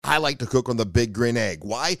I like to cook on the Big Green Egg.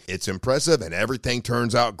 Why? It's impressive and everything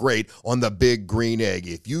turns out great on the Big Green Egg.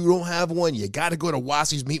 If you don't have one, you got to go to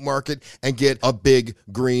Wassy's Meat Market and get a Big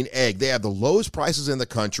Green Egg. They have the lowest prices in the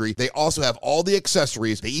country. They also have all the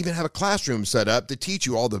accessories. They even have a classroom set up to teach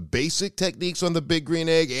you all the basic techniques on the Big Green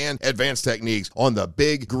Egg and advanced techniques on the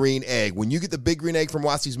Big Green Egg. When you get the Big Green Egg from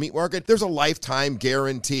Wassy's Meat Market, there's a lifetime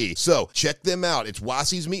guarantee. So check them out. It's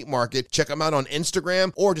Wassy's Meat Market. Check them out on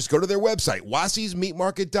Instagram or just go to their website,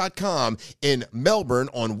 wassysmeatmarket.com in Melbourne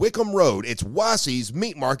on Wickham Road. It's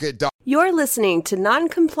wassysmeatmarket.com. You're listening to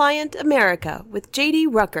Non-Compliant America with J.D.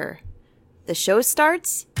 Rucker. The show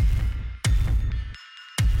starts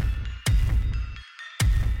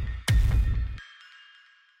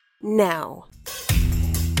now.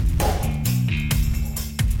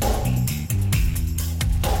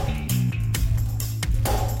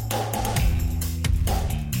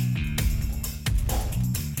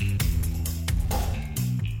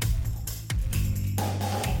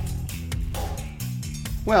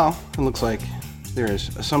 Well, it looks like there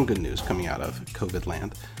is some good news coming out of COVID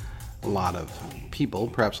land. A lot of people,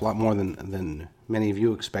 perhaps a lot more than many of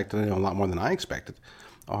you expected, I know a lot more than I expected,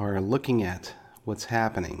 are looking at what's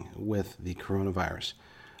happening with the coronavirus.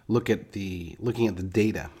 Looking at the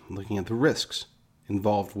data, looking at the risks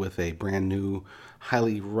involved with a brand new,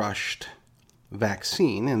 highly rushed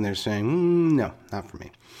vaccine, and they're saying, no, not for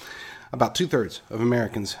me. About 2/3 of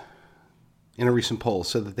Americans in a recent poll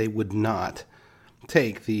said that they would not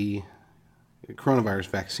take the coronavirus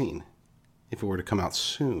vaccine if it were to come out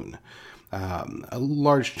soon. A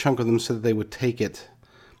large chunk of them said that they would take it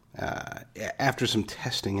after some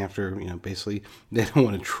testing, after, basically they don't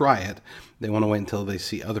want to try it. They want to wait until they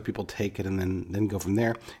see other people take it and then go from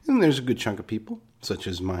there. And there's a good chunk of people, such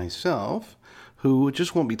as myself, who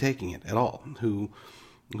just won't be taking it at all, who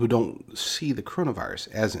don't see the coronavirus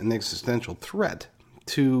as an existential threat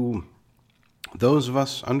to those of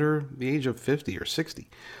us under the age of 50 or 60,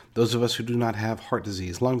 those of us who do not have heart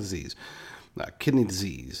disease, lung disease, kidney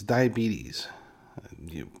disease, diabetes.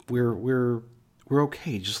 We're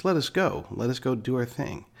okay. Just let us go. Let us go do our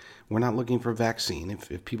thing. We're not looking for a vaccine.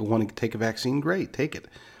 If people want to take a vaccine, great, take it.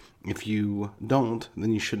 If you don't,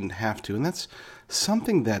 then you shouldn't have to. And that's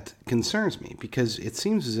something that concerns me, because it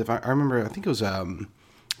seems as if I remember, I think it was,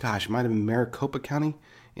 it might have been Maricopa County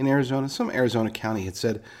in Arizona. Some Arizona county had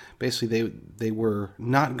said basically they were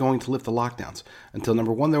not going to lift the lockdowns until,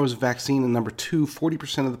 number one, there was a vaccine, and number two,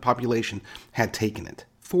 40% of the population had taken it.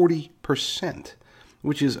 40%,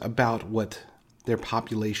 which is about what their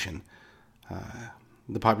population,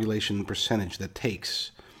 the population percentage that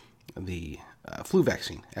takes the flu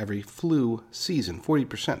vaccine every flu season,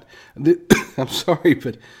 40%. I'm sorry,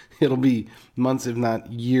 but it'll be months, if not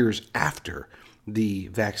years, after the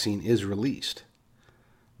vaccine is released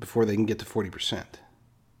before they can get to 40%.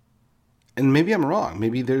 And maybe I'm wrong.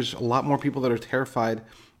 Maybe there's a lot more people that are terrified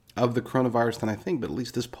of the coronavirus than I think, but at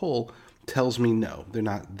least this poll tells me no, they're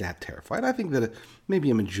not that terrified. I think that maybe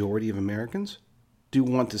a majority of Americans do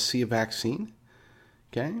want to see a vaccine.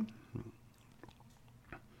 Okay?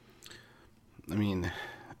 I mean,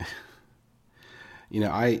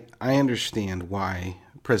 I understand why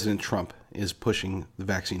President Trump is pushing the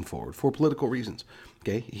vaccine forward for political reasons.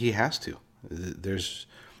 Okay? He has to. There's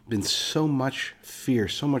been so much fear,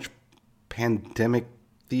 so much pandemic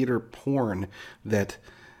theater porn that,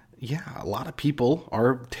 a lot of people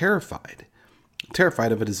are terrified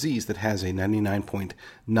of a disease that has a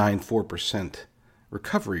 99.94%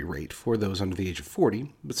 recovery rate for those under the age of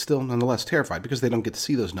 40, but still nonetheless terrified because they don't get to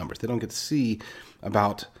see those numbers. They don't get to see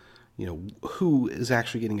about, who is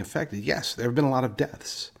actually getting affected. Yes, there have been a lot of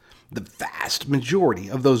deaths. The vast majority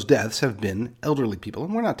of those deaths have been elderly people.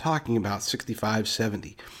 And we're not talking about 65,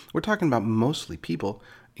 70. We're talking about mostly people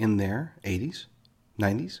in their 80s,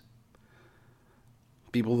 90s.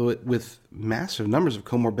 People with massive numbers of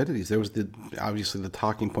comorbidities. There was obviously the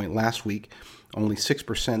talking point last week. Only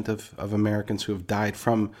 6% of Americans who have died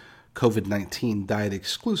from COVID-19 died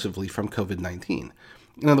exclusively from COVID-19.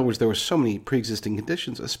 In other words, there were so many pre-existing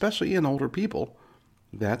conditions, especially in older people,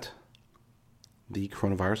 that the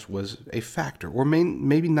coronavirus was a factor, or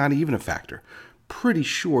maybe not even a factor. Pretty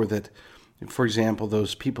sure that, for example,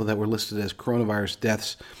 those people that were listed as coronavirus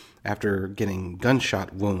deaths after getting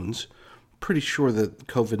gunshot wounds, pretty sure that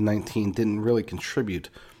COVID-19 didn't really contribute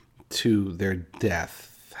to their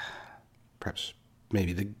death. Perhaps,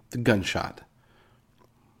 maybe the gunshot.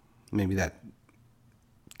 Maybe that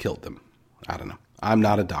killed them. I don't know. I'm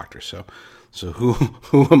not a doctor, so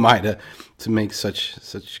who am I to make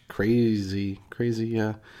such crazy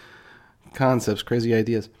concepts, crazy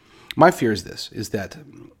ideas? My fear is this: is that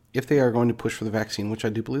if they are going to push for the vaccine, which I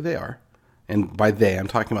do believe they are, And by they, I'm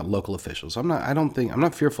talking about local officials. I'm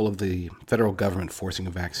not fearful of the federal government forcing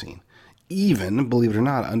a vaccine. Even, believe it or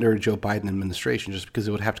not, under a Joe Biden administration, just because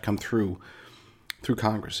it would have to come through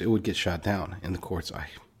Congress. It would get shot down in the courts.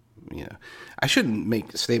 I shouldn't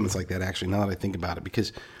make statements like that, actually, now that I think about it,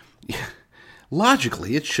 because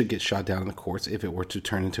logically it should get shot down in the courts if it were to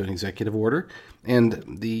turn into an executive order.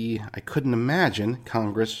 And I couldn't imagine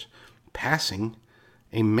Congress passing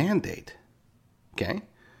a mandate. Okay?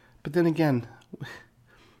 But then again,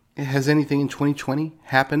 has anything in 2020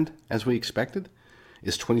 happened as we expected?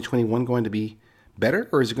 Is 2021 going to be better,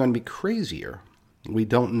 or is it going to be crazier? We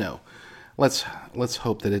don't know. Let's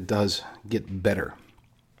hope that it does get better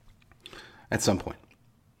at some point.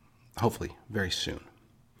 Hopefully very soon.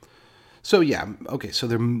 So yeah, okay, so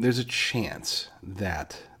there's a chance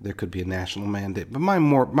that there could be a national mandate, but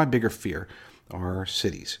my bigger fear are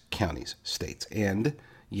cities, counties, states. And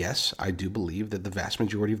yes, I do believe that the vast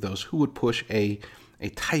majority of those who would push a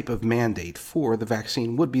type of mandate for the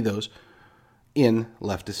vaccine would be those in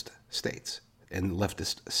leftist states and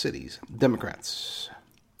leftist cities, Democrats.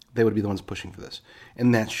 They would be the ones pushing for this.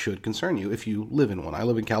 And that should concern you if you live in one. I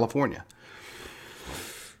live in California.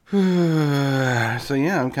 So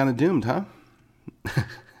yeah, I'm kind of doomed, huh?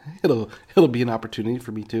 It'll be an opportunity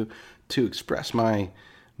for me to express my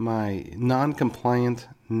non-compliant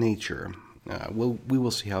nature. We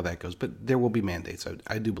will see how that goes, but there will be mandates,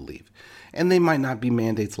 I do believe. And they might not be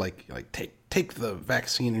mandates like take the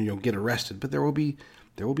vaccine or you'll get arrested, but there will be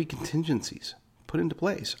contingencies put into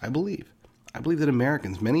place, I believe. I believe that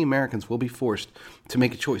many Americans will be forced to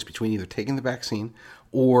make a choice between either taking the vaccine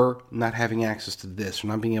or not having access to this, or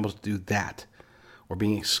not being able to do that, or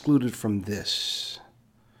being excluded from this.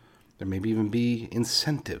 There may even be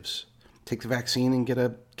incentives. Take the vaccine and get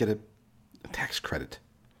a tax credit.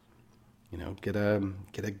 Get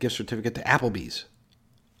a gift certificate to Applebee's.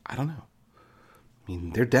 I don't know. I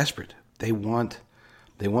mean, they're desperate. They want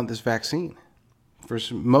this vaccine. For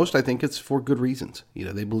most, I think it's for good reasons.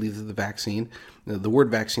 They believe that the vaccine, the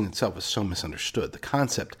word vaccine itself is so misunderstood. The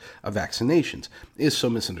concept of vaccinations is so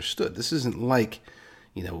misunderstood. This isn't like,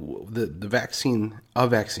 the vaccine, a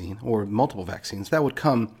vaccine or multiple vaccines that would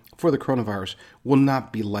come for the coronavirus will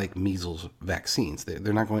not be like measles vaccines.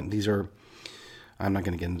 They're not going, I'm not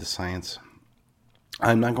going to get into science.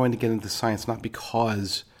 I'm not going to get into science, not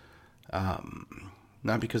because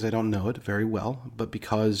I don't know it very well, but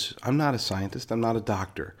because I'm not a scientist, I'm not a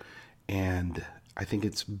doctor, and I think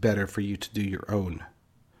it's better for you to do your own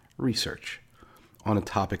research on a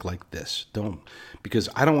topic like this. Because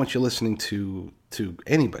I don't want you listening to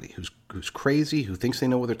anybody who's crazy, who thinks they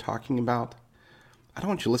know what they're talking about. I don't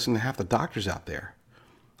want you listening to half the doctors out there.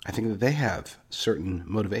 I think that they have certain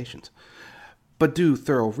motivations. But do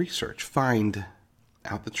thorough research. Find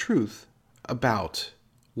out the truth about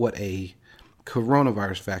what a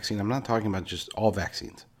coronavirus vaccine, I'm not talking about just all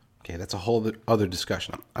vaccines. Okay, that's a whole other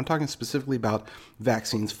discussion. I'm talking specifically about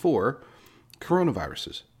vaccines for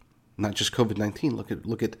coronaviruses, not just COVID-19.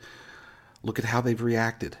 Look at how they've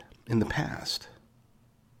reacted in the past.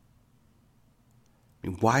 I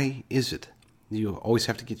mean, why is it you always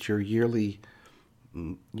have to get your yearly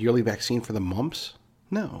vaccine for the mumps?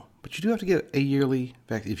 No, but you do have to get a yearly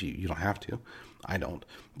vaccine. If you don't have to, I don't.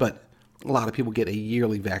 But a lot of people get a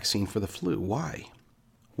yearly vaccine for the flu. Why?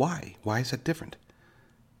 Why is that different?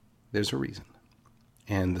 There's a reason.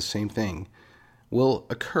 And the same thing will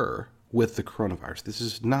occur with the coronavirus. This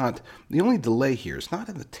is not, the only delay here is not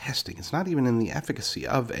in the testing. It's not even in the efficacy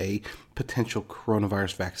of a potential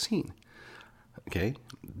coronavirus vaccine. Okay?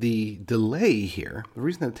 The delay here, the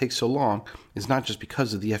reason that it takes so long is not just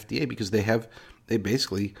because of the FDA, because they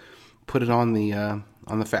basically put it on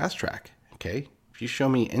the fast track. Okay? If you show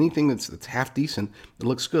me anything that's half decent, that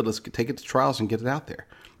looks good, let's take it to trials and get it out there.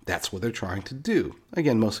 That's what they're trying to do.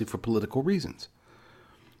 Again, mostly for political reasons.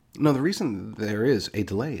 No, the reason there is a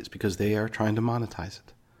delay is because they are trying to monetize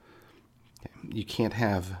it. You can't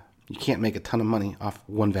make a ton of money off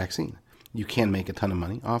one vaccine. You can make a ton of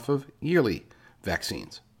money off of yearly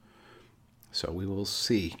vaccines. So we will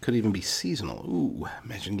see. Could even be seasonal. Ooh,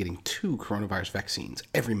 imagine getting 2 coronavirus vaccines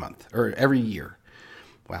every month, or every year.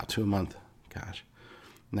 Wow, 2 a month. Gosh.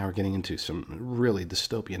 Now we're getting into some really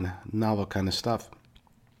dystopian, novel kind of stuff.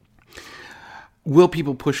 Will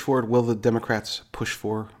people push for it? Will the Democrats push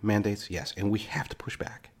for mandates? Yes, and we have to push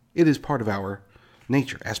back. It is part of our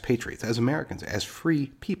nature as patriots, as Americans, as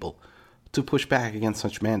free people, to push back against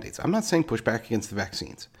such mandates. I'm not saying push back against the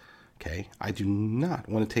vaccines. Okay, I do not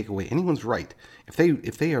want to take away anyone's right.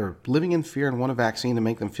 If they are living in fear and want a vaccine to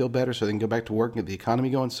make them feel better so they can go back to work and get the economy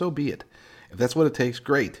going, so be it. If that's what it takes,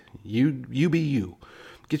 great. You be you.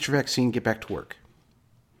 Get your vaccine, get back to work.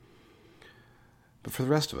 But for the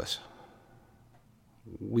rest of us,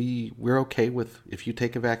 we're okay with if you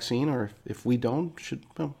take a vaccine, or if we don't,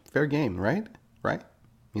 fair game, right? Right? I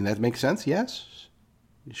mean, that makes sense, yes?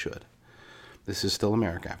 You should. This is still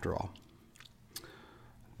America, after all.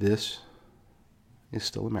 This is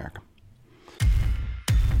still America.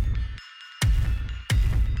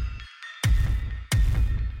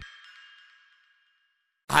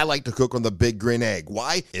 I like to cook on the Big Green Egg.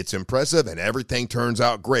 Why? It's impressive and everything turns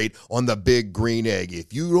out great on the Big Green Egg.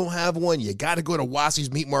 If you don't have one, you got to go to Wassy's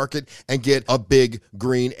Meat Market and get a Big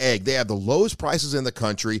Green Egg. They have the lowest prices in the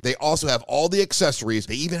country. They also have all the accessories.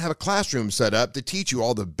 They even have a classroom set up to teach you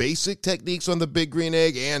all the basic techniques on the Big Green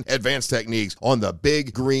Egg and advanced techniques on the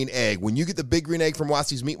Big Green Egg. When you get the Big Green Egg from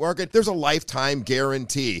Wassy's Meat Market, there's a lifetime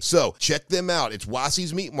guarantee. So check them out. It's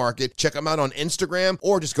Wassy's Meat Market. Check them out on Instagram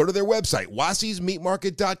or just go to their website,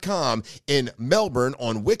 wassysmeatmarket.com in Melbourne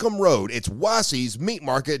on Wickham Road. It's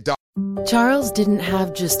wassysmeatmarket.com. Charles didn't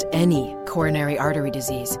have just any coronary artery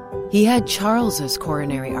disease. He had Charles's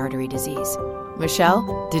coronary artery disease.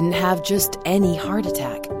 Michelle didn't have just any heart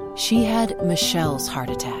attack. She had Michelle's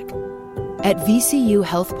heart attack. At VCU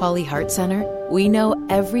Health Poly Heart Center, we know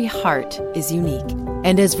every heart is unique.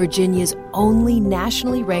 And as Virginia's only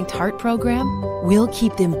nationally ranked heart program, we'll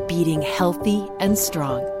keep them beating healthy and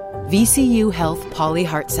strong. VCU Health Poly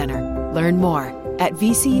Heart Center. Learn more at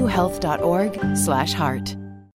vcuhealth.org/heart.